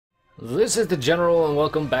This is the General and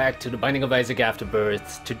welcome back to the Binding of Isaac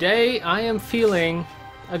Afterbirth. Today I am feeling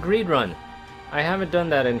a greed run. I haven't done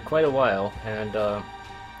that in quite a while, and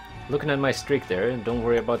looking at my streak there, don't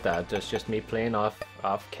worry about that, that's just me playing off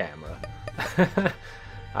camera.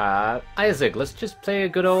 Isaac, let's just play a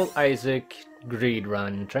good old Isaac greed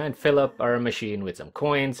run, try and fill up our machine with some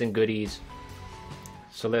coins and goodies.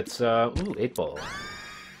 So let's, ooh, 8 ball.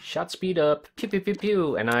 Shot speed up, pew pew pew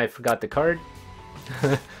pew, and I forgot the card.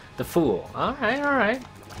 The Fool. Alright.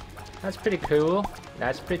 That's pretty cool.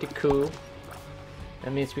 That's pretty cool.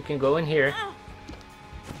 That means we can go in here.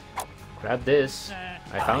 Grab this.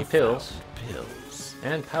 I found pills.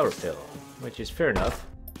 And power pill, which is fair enough.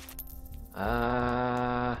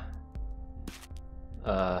 That's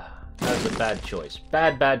a bad choice.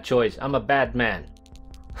 Bad choice. I'm a bad man.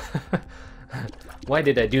 Why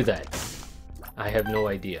did I do that? I have no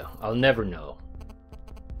idea. I'll never know.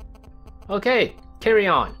 Okay, carry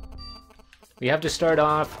on. We have to start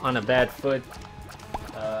off on a bad foot.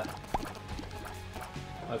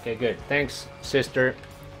 Okay, good. Thanks, sister,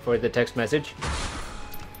 for the text message.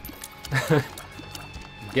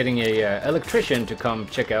 Getting a electrician to come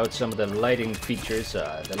check out some of the lighting features.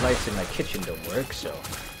 The lights in my kitchen don't work, so...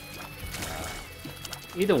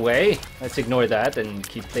 either way, let's ignore that and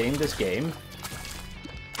keep playing this game.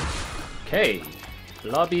 Okay.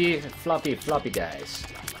 Floppy guys.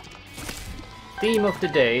 Theme of the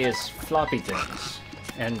day is floppy things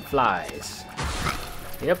and flies.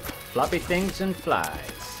 Yep, floppy things and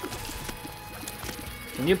flies.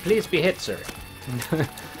 Can you please be hit, sir?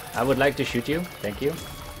 I would like to shoot you, thank you.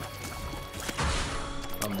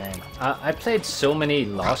 Oh man, I played so many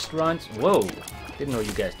Lost runs. Whoa, didn't know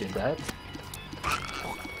you guys did that.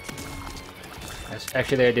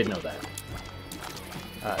 Actually, I did know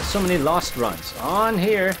that. So many Lost runs on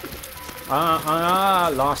here.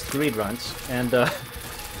 Lost greed runs, and the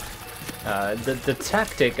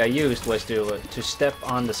tactic I used was to step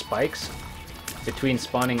on the spikes between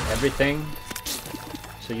spawning everything,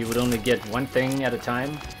 so you would only get one thing at a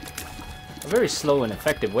time. A very slow and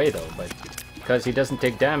effective way though, but because he doesn't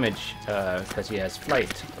take damage, because he has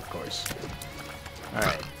flight, of course.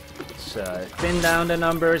 Alright, let's thin down the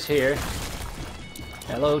numbers here.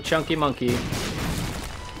 Hello, Chunky Monkey.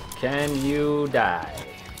 Can you die?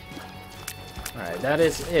 Alright, that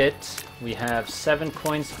is it. We have 7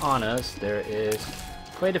 coins on us. There is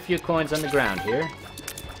quite a few coins on the ground here.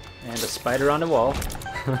 And a spider on the wall.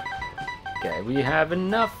 Okay, we have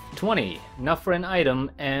enough. 20. Enough for an item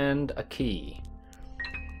and a key.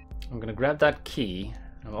 I'm gonna grab that key.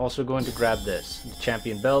 I'm also going to grab this. The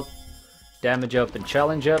champion belt. Damage up and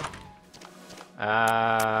challenge up.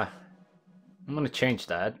 I'm gonna change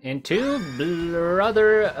that into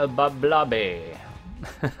Brother Bablabe.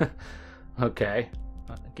 Okay,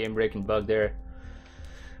 game-breaking bug there.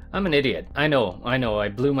 I'm an idiot. I know. I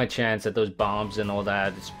blew my chance at those bombs and all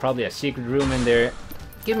that. It's probably a secret room in there.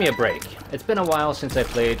 Give me a break. It's been a while since I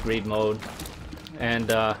played greed mode. And,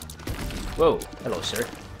 whoa. Hello, sir.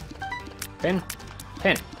 Pin?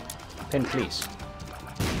 Pin, please.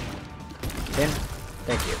 Pin?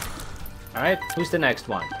 Thank you. Alright, who's the next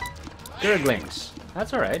one? Gurglings.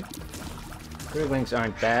 That's alright. Gurglings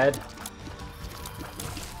aren't bad.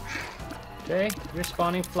 Okay, you're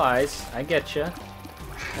spawning flies. I getcha.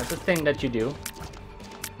 That's a thing that you do.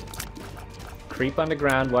 Creep on the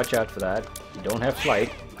ground, watch out for that. You don't have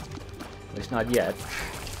flight. At least not yet.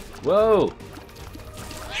 Whoa!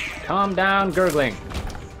 Calm down, Gurgling.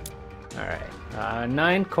 Alright.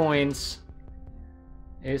 9 coins.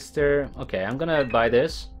 Is there... okay, I'm gonna buy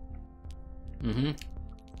this.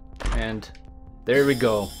 And there we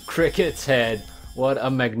go. Cricket's head. What a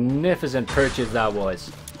magnificent purchase that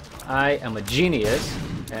was. I am a genius,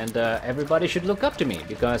 and everybody should look up to me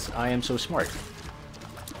because I am so smart.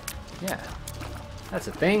 Yeah, that's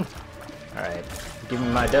a thing. Alright, give me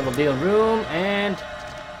my Devil Deal room, and...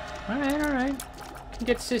 Alright. Can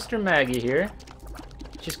get Sister Maggie here.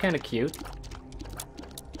 She's kind of cute.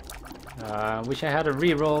 Wish I had a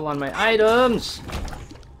reroll on my items!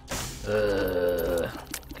 Okay,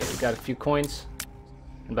 we got a few coins.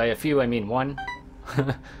 And by a few, I mean 1.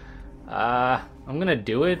 I'm gonna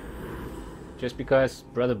do it just because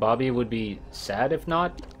Brother Bobby would be sad if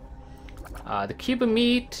not. The cube of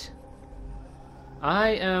meat I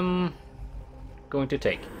am going to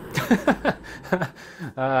take.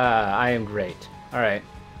 I am great. Alright.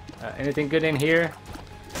 Anything good in here?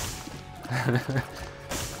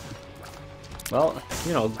 Well,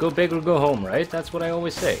 you know, go big or go home, right? That's what I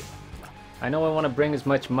always say. I know I want to bring as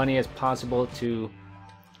much money as possible to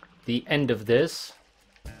the end of this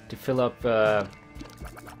to fill up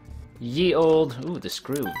ye old... ooh, the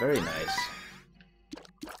screw, very nice.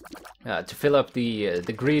 to fill up the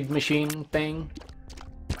greed machine thing.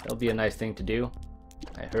 That'll be a nice thing to do.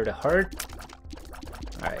 I heard a heart.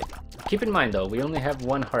 Alright. Keep in mind though, we only have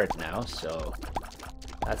one heart now, so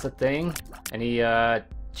that's a thing. Any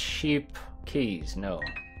cheap keys? No.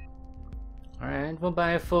 Alright, we'll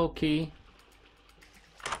buy a full key.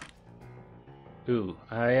 Ooh,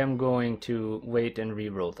 I am going to wait and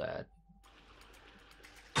re-roll that.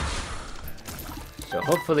 So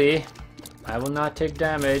hopefully I will not take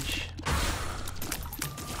damage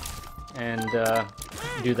and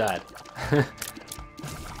do that.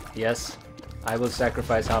 Yes, I will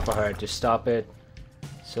sacrifice half a heart to stop it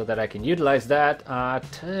so that I can utilize that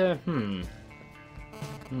at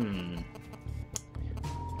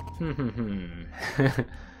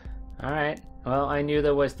Alright, well, I knew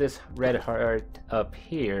there was this red heart up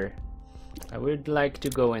here. I would like to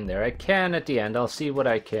go in there. I can at the end. I'll see what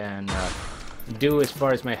I can do as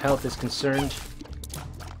far as my health is concerned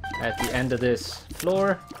at the end of this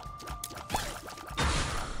floor.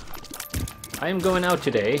 I am going out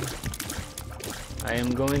today. I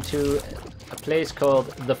am going to a place called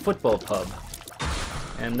the Football Pub,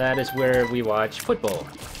 and that is where we watch football,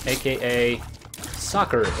 aka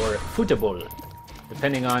soccer or football,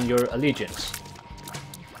 depending on your allegiance.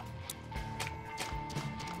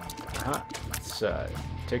 Let's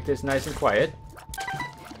take this nice and quiet.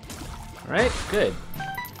 Alright, good.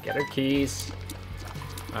 Get our keys.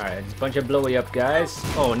 Alright, a bunch of blowy up guys.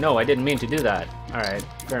 Oh no, I didn't mean to do that. Alright,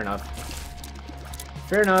 fair enough.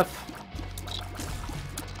 Fair enough.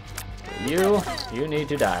 You need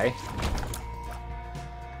to die.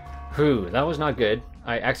 Whew, that was not good.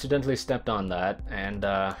 I accidentally stepped on that, and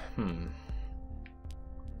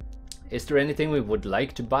is there anything we would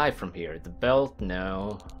like to buy from here? The belt?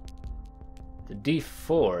 No. The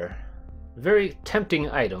D4. Very tempting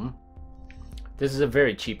item. This is a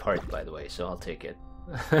very cheap heart, by the way, so I'll take it.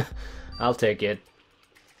 I'll take it.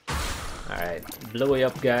 Alright, blow it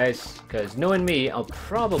up, guys, because knowing me, I'll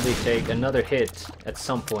probably take another hit at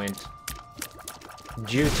some point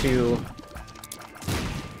due to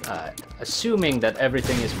assuming that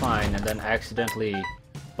everything is fine and then accidentally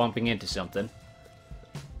bumping into something.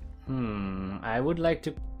 I would like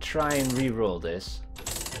to try and re-roll this.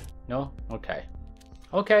 No? Okay.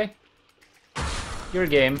 Okay. Your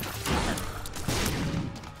game.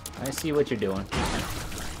 I see what you're doing.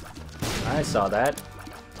 I saw that.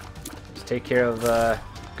 Let's take care of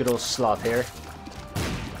good old sloth here.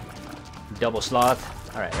 Double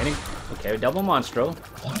sloth. Alright, okay, double monstro.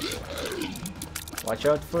 Watch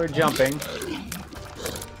out for jumping.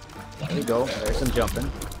 There we go, there's some jumping.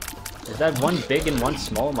 Is that one big and one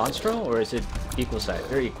small monstro, or is it equal size?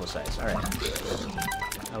 They're equal size, alright.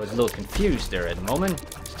 I was a little confused there at the moment.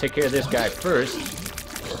 Let's take care of this guy first.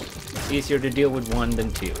 It's easier to deal with one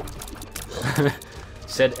than two.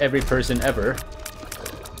 Said every person ever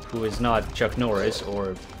who is not Chuck Norris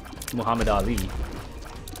or Muhammad Ali.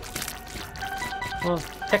 Well,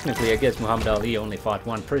 technically I guess Muhammad Ali only fought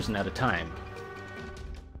one person at a time.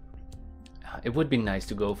 It would be nice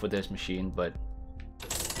to go for this machine, but...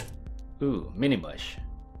 Ooh, mini mush.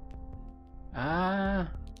 Fanny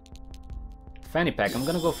pack, I'm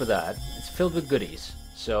gonna go for that. It's filled with goodies,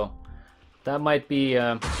 so that might be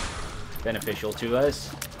beneficial to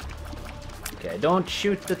us. Okay, don't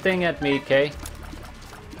shoot the thing at me, okay?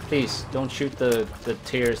 Please, don't shoot the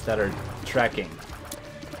tears that are tracking.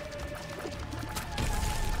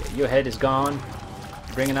 Okay, your head is gone.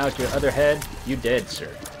 Bringing out your other head. You dead,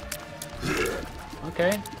 sir.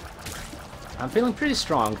 Okay. I'm feeling pretty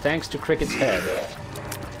strong thanks to Cricket's head.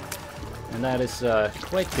 And that is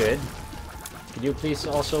quite good. Could you please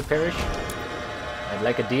also perish? I'd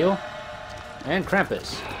like a deal. And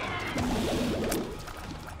Krampus.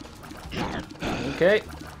 Okay.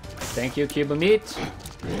 Thank you, Cube of Meat.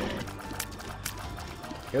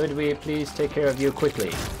 Could we please take care of you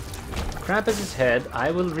quickly? Krampus's head,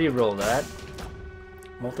 I will re-roll that.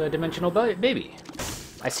 Multi-dimensional baby.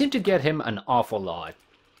 I seem to get him an awful lot.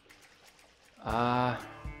 I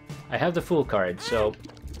have the Fool card, so...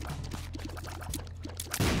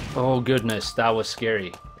 Oh goodness, that was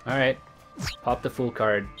scary. Alright, pop the Fool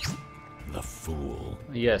card. The Fool.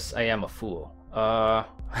 Yes, I am a fool.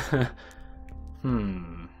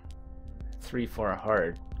 3 for a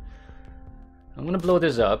heart. I'm gonna blow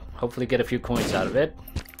this up, hopefully get a few coins out of it.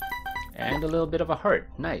 And a little bit of a heart,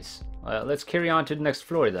 nice. Let's carry on to the next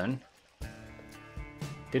floor then.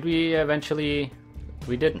 Did we eventually...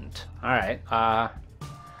 We didn't. Alright,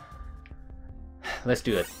 let's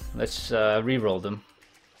do it. Let's re-roll them.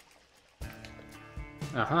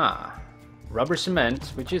 Aha. Rubber cement,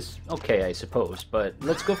 which is okay, I suppose, but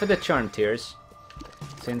let's go for the charm tears.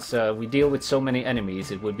 Since we deal with so many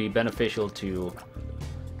enemies, it would be beneficial to,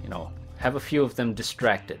 you know, have a few of them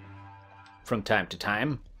distracted from time to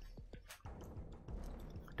time.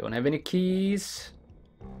 Don't have any keys.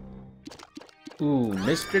 Ooh,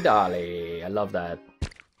 Mr. Dolly. I love that.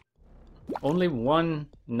 Only one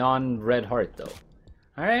non-red heart, though.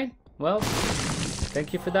 Alright, well,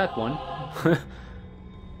 thank you for that one.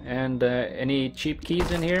 And any cheap keys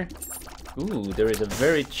in here? Ooh, there is a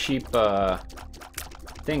very cheap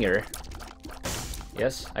thinger.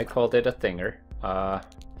 Yes, I called it a thinger.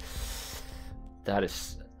 That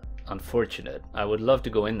is unfortunate. I would love to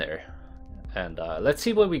go in there. And let's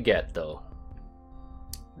see what we get, though.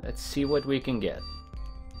 Let's see what we can get.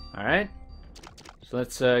 Alright? So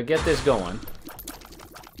let's get this going.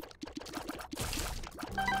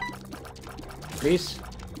 Please.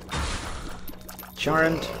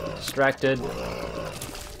 Charmed, distracted,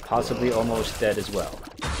 possibly almost dead as well.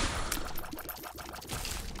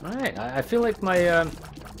 Alright, I feel like my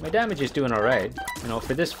my damage is doing alright. You know,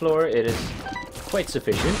 for this floor it is quite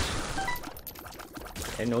sufficient.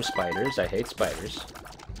 And no spiders, I hate spiders.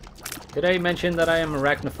 Did I mention that I am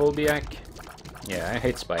arachnophobiac? Yeah, I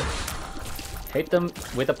hate spiders. Hate them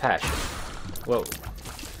with a passion. Whoa.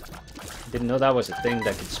 Didn't know that was a thing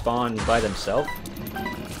that could spawn by themselves.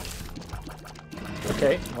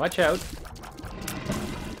 Okay, watch out.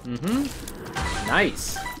 Mm-hmm.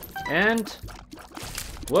 Nice. And...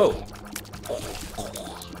 whoa.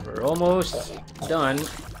 We're almost done.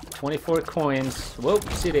 24 coins.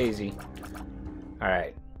 Whoopsie daisy.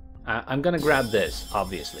 Alright. I'm gonna grab this,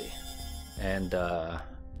 obviously. And, I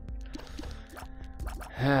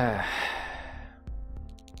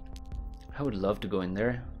would love to go in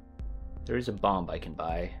there. There is a bomb I can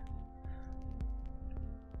buy.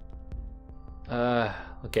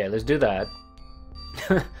 Okay, let's do that.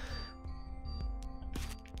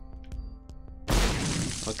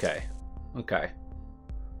 Okay. Okay.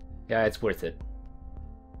 Yeah, it's worth it.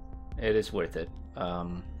 It is worth it.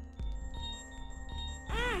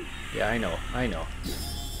 Yeah, I know. I know.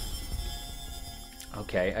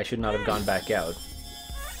 Okay, I should not have gone back out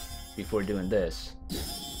before doing this.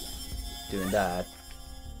 Doing that.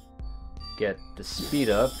 Get the speed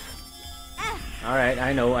up. Alright,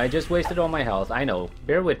 I know. I just wasted all my health. I know.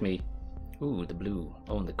 Bear with me. Ooh, the blue.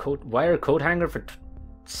 Oh, and the coat. Wire coat hanger for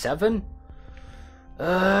 7?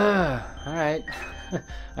 Alright.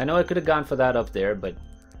 I know I could have gone for that up there, but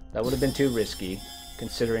that would have been too risky,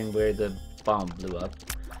 considering where the bomb blew up.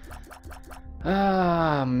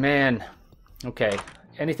 Ah, man. Okay.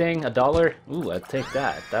 Anything? $1? Ooh, I'll take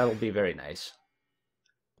that. That'll be very nice.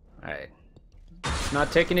 Alright. Let's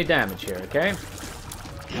not take any damage here, okay?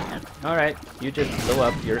 Alright, you just blow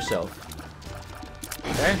up yourself.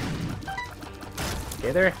 Okay?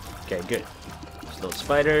 Okay there? Okay, good. Slow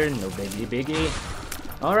spider, no biggie.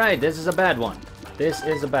 Alright, this is a bad one. This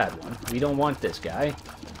is a bad one. We don't want this guy.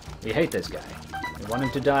 We hate this guy. We want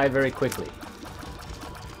him to die very quickly.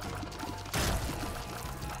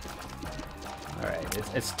 Alright,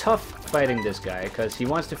 it's tough fighting this guy because he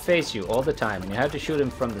wants to face you all the time and you have to shoot him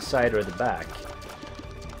from the side or the back.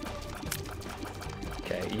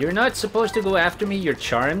 Okay, you're not supposed to go after me, you're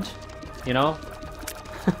charmed, you know?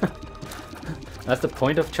 That's the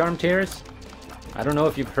point of charm tears. I don't know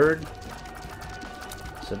if you've heard.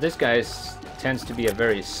 So this guy tends to be a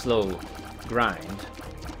very slow grind.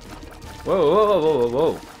 Whoa, whoa, whoa,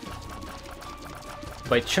 whoa, whoa.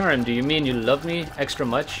 By charm, do you mean you love me extra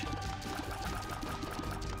much?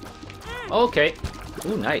 Okay.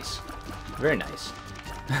 Ooh, nice. Very nice.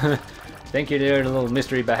 Thank you there, the little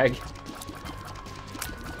mystery bag.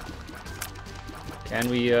 Can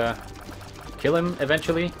we kill him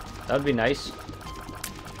eventually? That would be nice.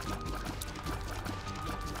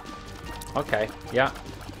 Okay, yeah.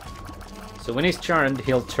 So when he's charmed,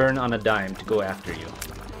 he'll turn on a dime to go after you.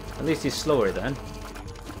 At least he's slower then.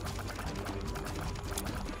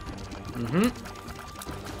 Mm-hmm.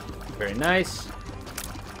 Very nice.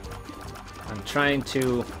 I'm trying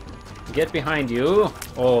to get behind you.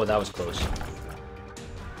 Oh, that was close.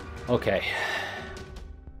 Okay.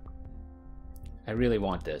 I really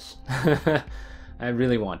want this. I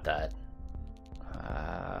really want that.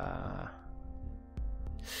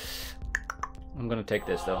 I'm gonna take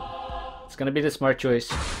this though. It's gonna be the smart choice.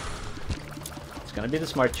 It's gonna be the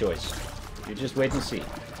smart choice. You just wait and see.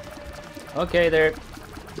 Okay there,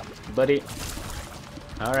 buddy.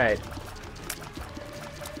 Alright.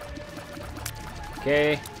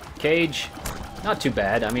 Okay, cage. Not too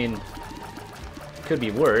bad. I mean, could be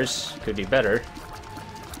worse, could be better.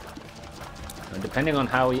 Depending on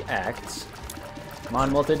how he acts. Come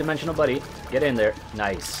on, multi-dimensional buddy. Get in there.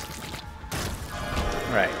 Nice.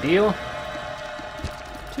 Alright, deal.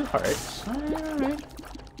 2 hearts. Alright.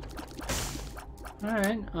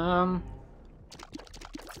 Alright,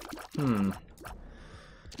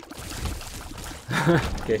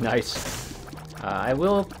 Okay, nice. I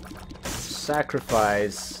will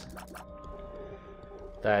sacrifice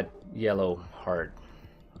that yellow heart.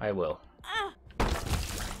 I will.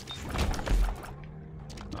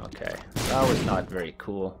 Okay, that was not very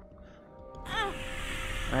cool.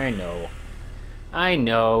 I know. I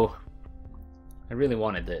know. I really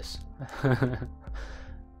wanted this.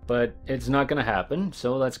 But it's not gonna happen,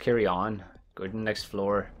 so let's carry on. Go to the next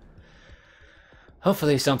floor.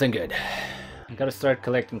 Hopefully something good. I gotta start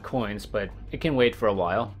collecting coins, but it can wait for a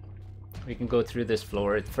while. We can go through this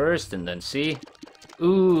floor at first and then see.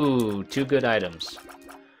 Ooh, 2 good items.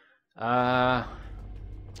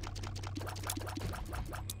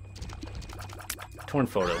 Torn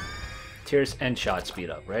photo. Tears and shot speed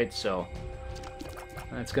up, right? So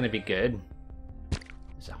that's gonna be good.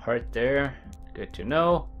 There's a heart there. Good to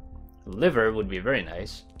know. Liver would be very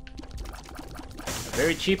nice. A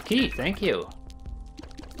very cheap key, thank you.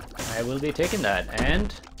 I will be taking that.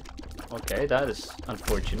 And okay, that is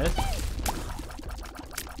unfortunate.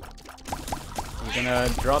 You gonna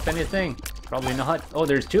drop anything? Probably not. Oh,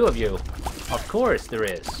 there's 2 of you. Of course there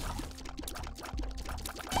is.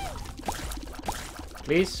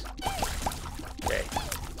 Please. Okay.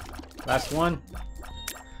 Last one.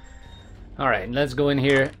 Alright, let's go in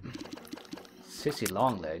here. Sissy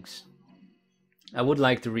long legs. I would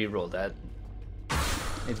like to re-roll that.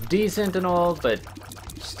 It's decent and all, but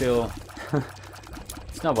still,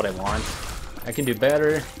 it's not what I want. I can do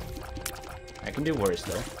better. I can do worse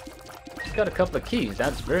though. It's got a couple of keys,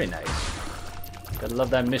 that's very nice. Gotta love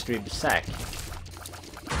that mystery sack.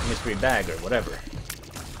 Mystery bag or whatever.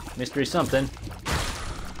 Mystery something.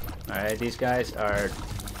 Alright, these guys are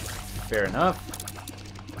fair enough.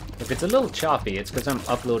 If it's a little choppy, it's because I'm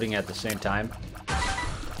uploading at the same time.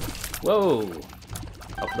 Whoa!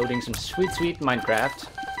 Uploading some sweet Minecraft.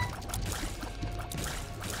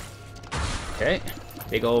 Okay.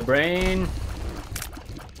 Big old brain.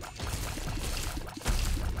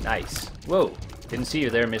 Nice. Whoa! Didn't see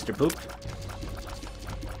you there, Mr. Poop.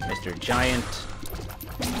 Mr. Giant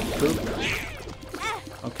Poop.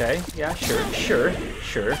 Okay, yeah, sure.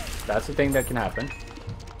 That's the thing that can happen.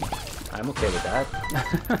 I'm okay with that.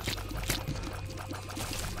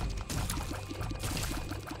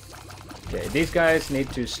 Okay, these guys need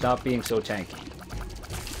to stop being so tanky.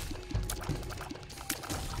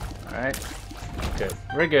 Alright. Good.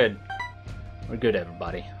 We're good. We're good,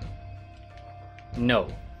 everybody. No.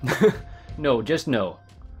 No, just no.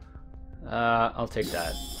 I'll take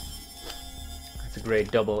that. That's a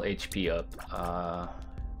great double HP up.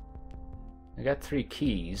 I got 3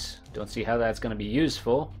 keys. Don't see how that's going to be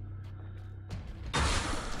useful.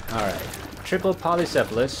 Alright. Triple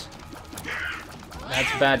polycephalus.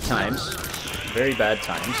 That's bad times. Very bad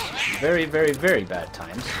times. Very bad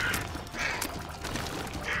times.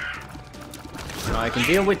 Now I can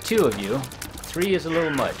deal with 2 of you. 3 is a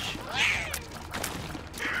little much.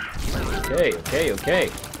 Okay.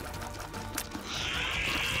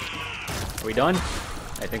 Are we done?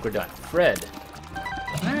 I think we're done. Fred.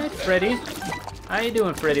 Alright, Freddy. How you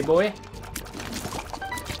doing, Freddy boy?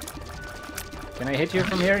 Can I hit you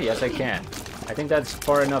from here? Yes, I can. I think that's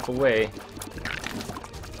far enough away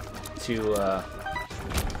to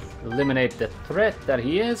eliminate the threat that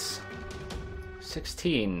he is.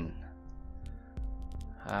 16.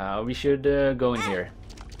 We should go in here.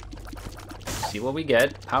 See what we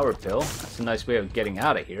get. Power pill. That's a nice way of getting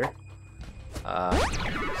out of here.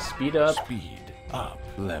 Speed up. Speed up.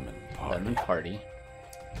 Lemon party. Lemon party.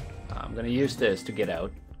 I'm gonna use this to get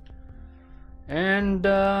out. And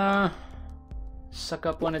suck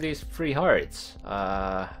up one of these free hearts.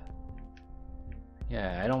 Yeah,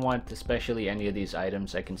 I don't want especially any of these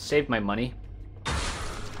items. I can save my money.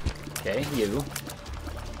 Okay, you.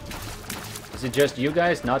 Is it just you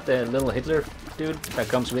guys, not the little Hitler dude that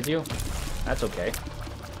comes with you? That's okay.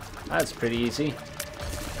 That's pretty easy.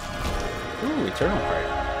 Ooh, Eternal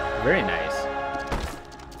Heart. Very nice.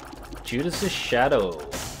 Judas's Shadow.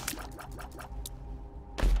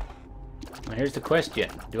 Now here's the question.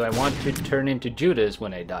 Do I want to turn into Judas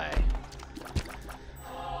when I die?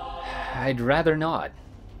 I'd rather not.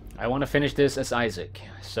 I want to finish this as Isaac.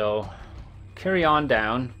 So, carry on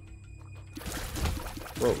down.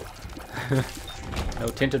 Whoa. No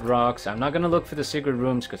tinted rocks. I'm not going to look for the secret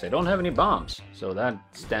rooms because I don't have any bombs. So that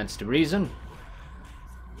stands to reason.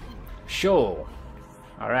 Sure.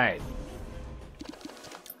 Alright.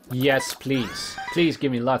 Yes, please. Please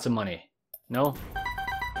give me lots of money. No?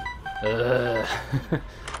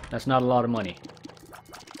 That's not a lot of money.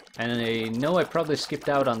 And I know I probably skipped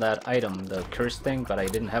out on that item, the curse thing, but I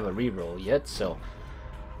didn't have a reroll yet, so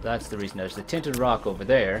that's the reason. There's the tinted rock over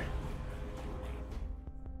there.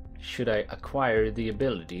 Should I acquire the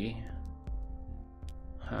ability?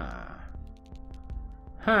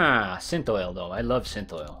 Synth oil though. I love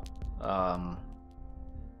synth oil. I'm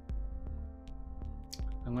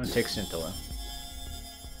gonna take synth oil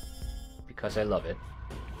because I love it.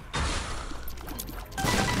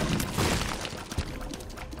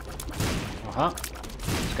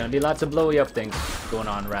 There's gonna be lots of blowy up things going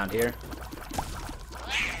on around here.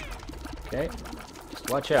 Okay,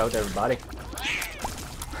 just watch out, everybody.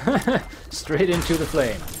 Straight into the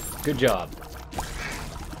flame. Good job.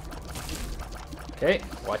 Okay,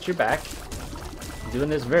 watch your back. Doing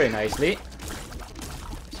this very nicely.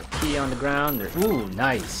 There's a key on the ground. Ooh,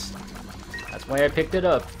 nice. That's why I picked it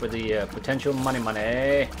up, for the potential money.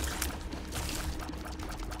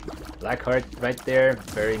 Black heart right there.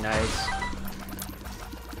 Very nice.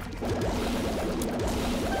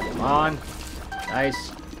 Come on.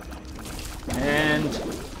 Nice. And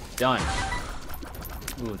done.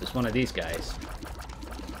 Ooh, there's one of these guys.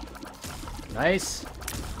 Nice.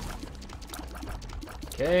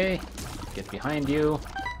 Okay. Get behind you.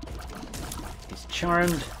 He's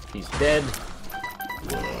charmed. He's dead.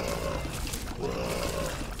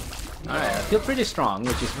 Alright, I feel pretty strong,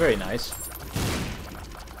 which is very nice.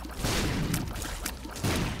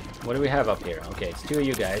 What do we have up here? Okay, it's two of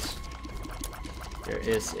you guys. There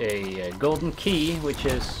is a golden key, which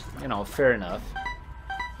is, you know, fair enough.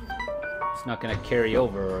 It's not gonna carry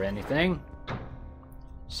over or anything.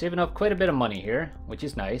 Saving up quite a bit of money here, which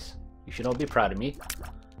is nice. You should all be proud of me.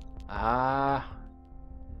 I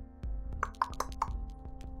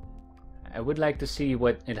would like to see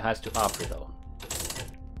what it has to offer though.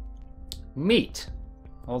 Meat!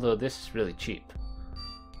 Although this is really cheap.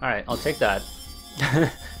 Alright, I'll take that.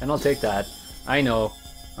 And I'll take that. I know,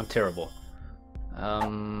 I'm terrible.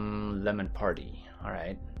 Lemon party.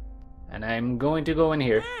 Alright. And I'm going to go in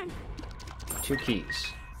here. 2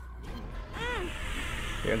 keys.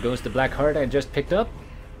 There goes the black heart I just picked up.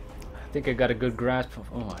 I think I got a good grasp of...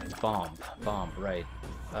 Oh, bomb, right.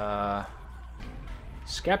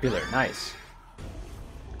 Scapular, nice.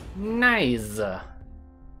 Nice!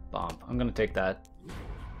 Bomb, I'm gonna take that.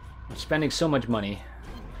 I'm spending so much money,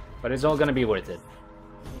 but it's all gonna be worth it.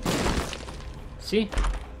 See?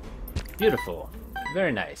 Beautiful.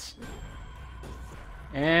 Very nice.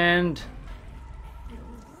 And...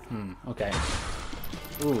 okay.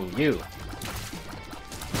 Ooh, you.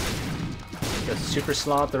 The super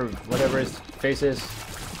sloth or whatever his face is.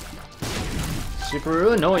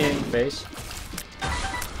 Super annoying face.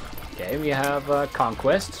 Okay, we have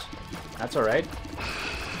conquest. That's alright.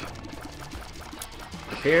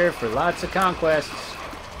 Prepare for lots of conquests.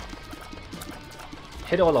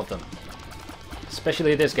 Hit all of them.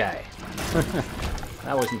 Especially this guy.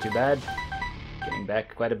 That wasn't too bad. Getting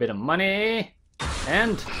back quite a bit of money.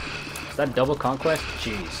 And is that double conquest?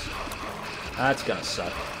 Jeez. That's gonna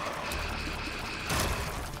suck.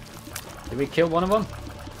 Did we kill one of them?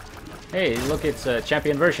 Hey, look, it's a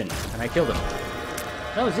champion version, and I killed him.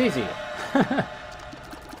 That was easy.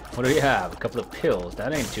 What do we have? A couple of pills.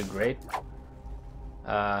 That ain't too great.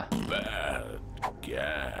 Bad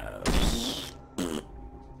gas.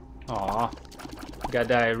 Aw. Got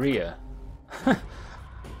diarrhea.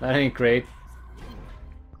 That ain't great.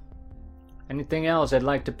 Anything else I'd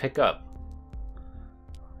like to pick up?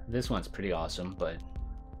 This one's pretty awesome, but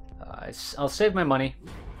I'll save my money.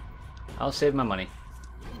 I'll save my money.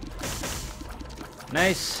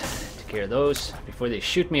 Nice. Take care of those before they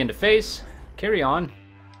shoot me in the face. Carry on.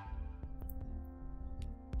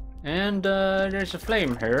 And there's a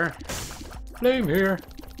flame here. Flame here.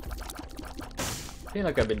 Feel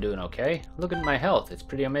like I've been doing okay. Look at my health. It's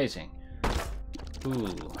pretty amazing.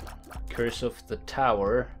 Ooh. Curse of the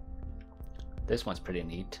Tower. This one's pretty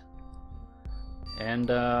neat. And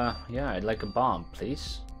yeah, I'd like a bomb,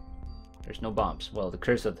 please. There's no bombs. Well, the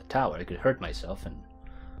Curse of the Tower, I could hurt myself and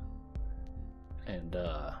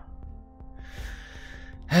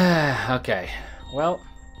okay. Well,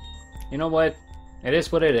 you know what? It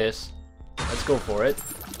is what it is. Let's go for it.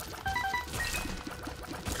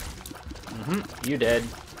 You dead.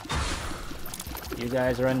 You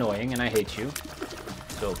guys are annoying and I hate you.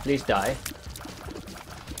 So please die.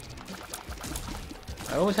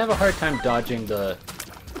 I always have a hard time dodging the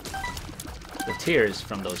tears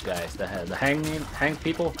from those guys, the hang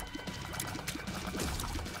people.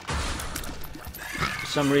 For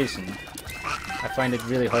some reason, I find it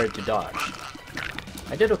really hard to dodge.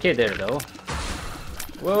 I did okay there though.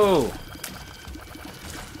 Whoa!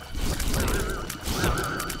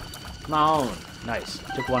 Come on! Nice.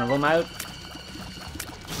 Took one of them out.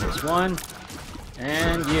 There's one.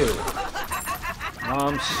 And you.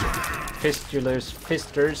 Mom's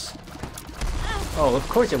fisters. Oh, of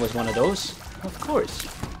course it was one of those. Of course.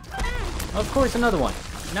 Of course, another one.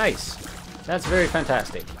 Nice. That's very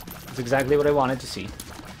fantastic. That's exactly what I wanted to see.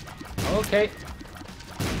 Okay.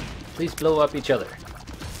 Please blow up each other.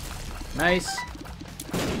 Nice.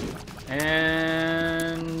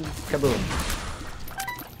 And kaboom.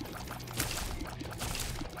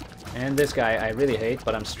 And this guy I really hate,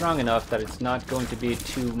 but I'm strong enough that it's not going to be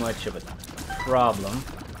too much of a problem.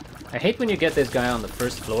 I hate when you get this guy on the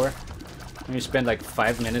first floor. And you spend like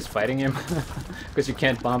 5 minutes fighting him. Because you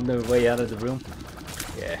can't bomb the way out of the room.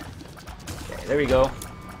 Yeah. Okay, there we go.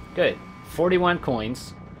 Good. 41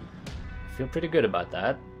 coins. Feel pretty good about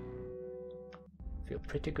that. Feel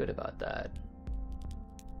pretty good about that.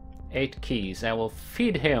 8 keys. I will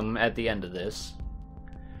feed him at the end of this.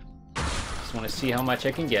 Just want to see how much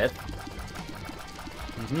I can get.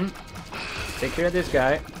 Take care of this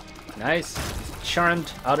guy. Nice. He's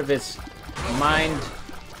charmed out of his mind.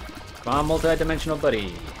 Bomb multi-dimensional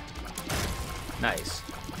buddy. Nice.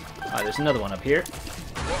 There's another one up here.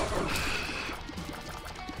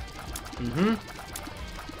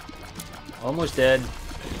 Almost dead.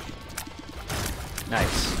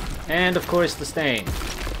 Nice. And of course the stain.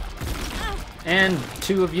 And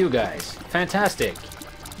 2 of you guys. Fantastic.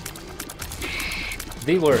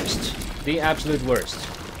 The worst. The absolute worst.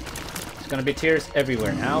 There's gonna be tears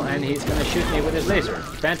everywhere now, and he's gonna shoot me with his laser.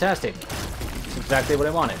 Fantastic. That's exactly what I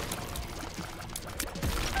wanted.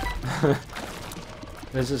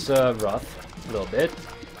 This is rough. A little bit.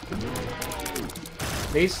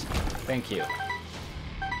 Please? Thank you.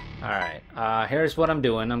 Alright, here's what I'm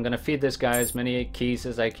doing. I'm gonna feed this guy as many keys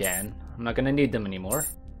as I can. I'm not gonna need them anymore.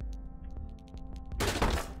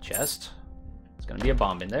 Chest. There's gonna be a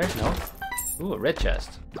bomb in there. No? Ooh, a red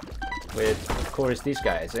chest. With, of course, these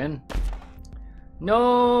guys in.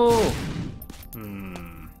 No!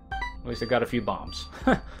 At least I got a few bombs.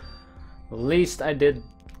 At least I did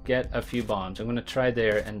get a few bombs. I'm gonna try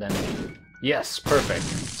there and then... Yes, perfect.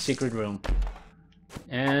 Secret room.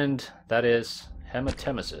 And that is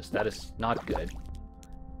hematemesis. That is not good.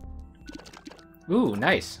 Ooh,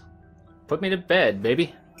 nice. Put me to bed,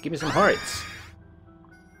 baby. Give me some hearts.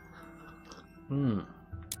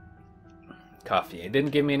 Coffee. It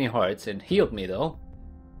didn't give me any hearts. It healed me, though.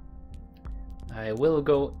 I will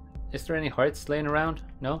go... Is there any hearts laying around?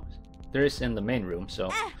 No? There is in the main room, so...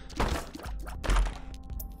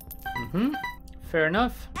 Fair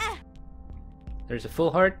enough. There's a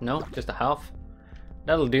full heart? No, just a half.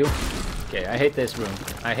 That'll do. Okay, I hate this room.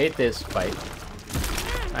 I hate this fight.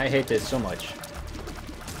 I hate this so much.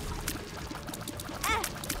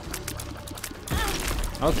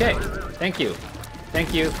 Okay, thank you.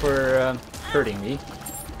 Thank you for hurting me.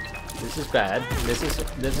 This is bad. This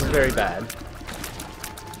is very bad.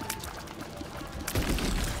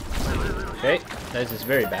 Okay, this is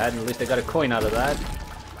very bad. At least I got a coin out of that.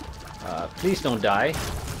 Please don't die.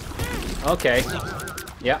 Okay.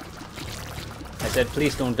 Yeah. I said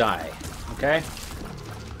please don't die. Okay?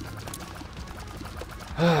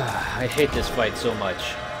 I hate this fight so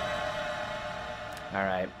much.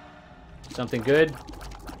 Alright. Something good.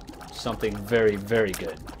 Something very, very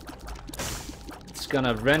good. It's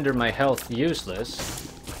gonna render my health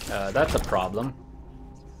useless. That's a problem.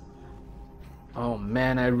 Oh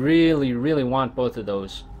man, I really, really want both of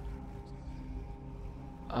those.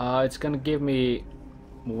 It's gonna give me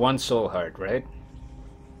 1 soul heart, right?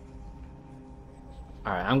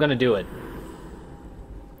 Alright, I'm gonna do it.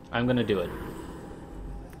 I'm gonna do it.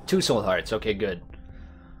 2 soul hearts, okay, good.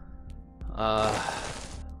 And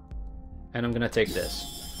I'm gonna take this.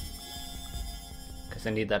 Because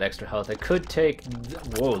I need that extra health. I could take...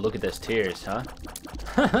 Whoa, look at this, tears, huh?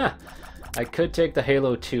 I could take the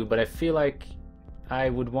Halo 2, but I feel like I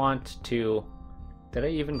would want to... Did I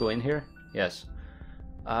even go in here? Yes.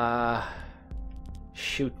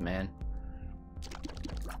 Shoot, man.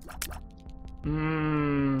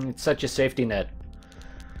 It's such a safety net.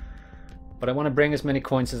 But I want to bring as many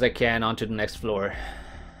coins as I can onto the next floor.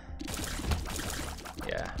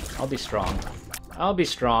 Yeah, I'll be strong. I'll be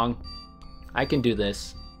strong. I can do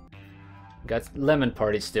this. Got Lemon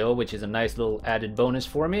Party still, which is a nice little added bonus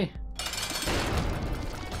for me.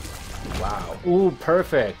 Wow. Ooh,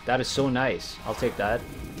 perfect. That is so nice. I'll take that.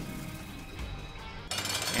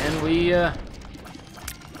 And we, Alright,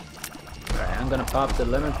 I'm gonna pop the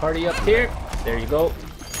Lemon Party up here. There you go.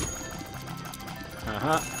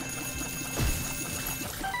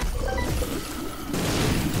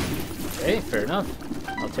 Okay, fair enough.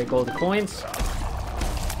 I'll take all the coins.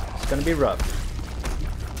 It's gonna be rough.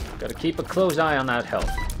 Gotta keep a close eye on that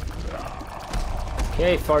health.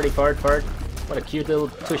 Okay, farty fart fart. What a cute little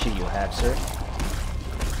tushy you have, sir.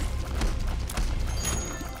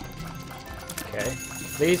 Okay,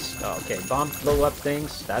 please. Oh, okay, bombs blow up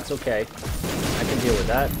things. That's okay. I can deal with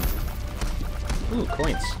that. Ooh,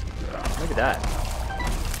 coins. Look at that.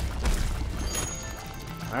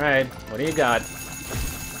 Alright, what do you got?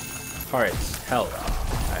 Hearts, health.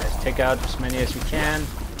 Alright, let's take out as many as we can.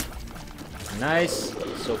 Nice.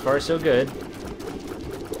 So far, so good.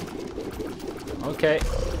 Okay.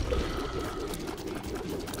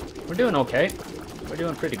 We're doing okay. We're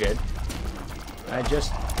doing pretty good. I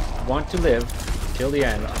just want to live till the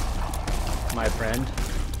end, my friend.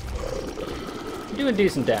 We're doing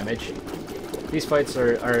decent damage. These fights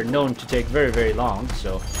are known to take very, very long,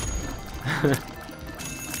 so...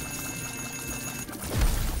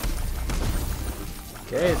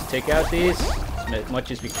 Okay, let's take out these as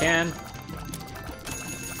much as we can.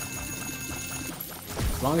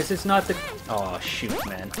 As long as it's not the... Oh, shoot,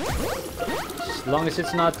 man. As long as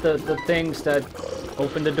it's not the things that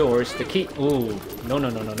open the doors, the key... Ooh. No,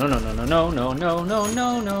 no, no, no, no, no, no, no, no, no, no,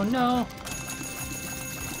 no, no, no.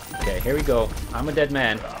 Okay, here we go. I'm a dead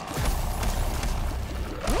man.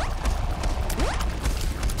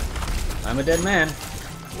 I'm a dead man.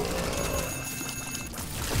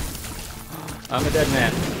 I'm a dead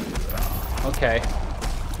man. Okay.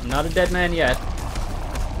 I'm not a dead man yet.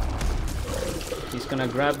 He's gonna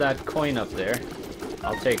grab that coin up there.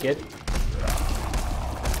 I'll take it.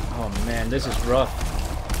 Oh man, this is rough.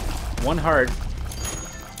 One heart.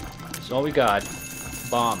 That's all we got.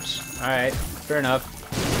 Bombs. Alright, fair enough.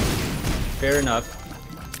 Fair enough.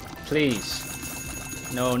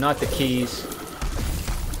 Please. No, not the keys.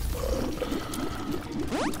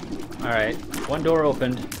 Alright, one door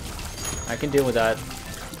opened. I can deal with that.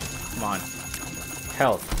 Come on.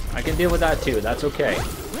 Health. I can deal with that too. That's okay.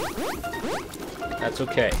 That's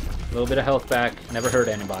okay. A little bit of health back. Never hurt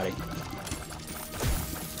anybody.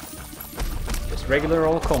 Just regular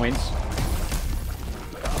old coins.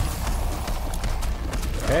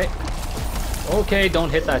 Okay. Okay,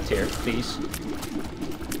 don't hit that tier, please.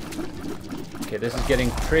 Okay, this is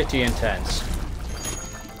getting pretty intense.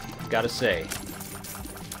 Gotta say.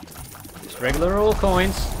 Just regular old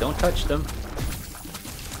coins. Don't touch them.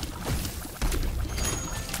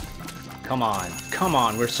 Come on. Come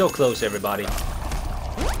on. We're so close, everybody.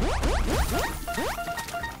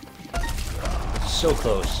 So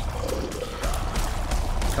close.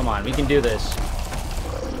 Come on, we can do this.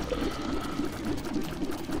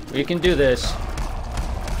 We can do this.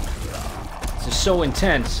 This is so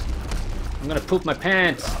intense. I'm gonna poop my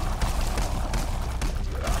pants.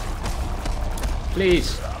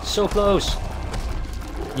 Please. So close.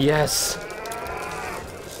 Yes.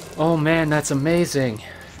 Oh man, that's amazing.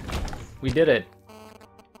 We did it.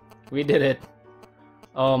 We did it.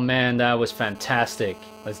 Oh man, that was fantastic.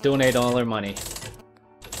 Let's donate all our money.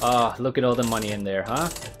 Ah, look at all the money in there, huh?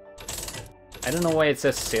 I don't know why it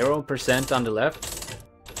says 0% on the left.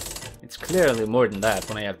 It's clearly more than that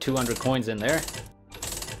when I have 200 coins in there.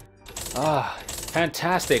 Ah,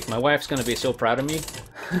 fantastic. My wife's gonna be so proud of me.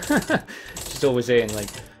 She's always saying like,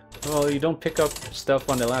 well, you don't pick up stuff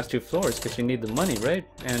on the last 2 floors because you need the money, right?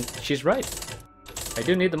 And she's right. I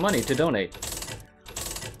do need the money to donate.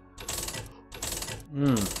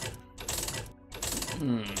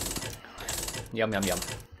 Yum, yum, yum.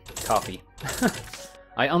 Coffee.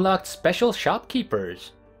 I unlocked special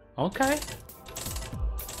shopkeepers. Okay.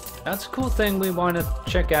 That's a cool thing we want to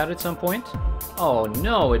check out at some point. Oh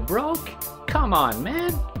no, it broke? Come on,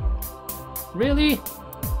 man. Really?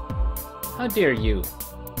 How dare you?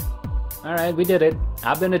 Alright, we did it.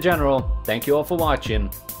 I've been a general. Thank you all for watching.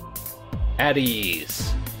 At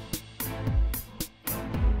ease.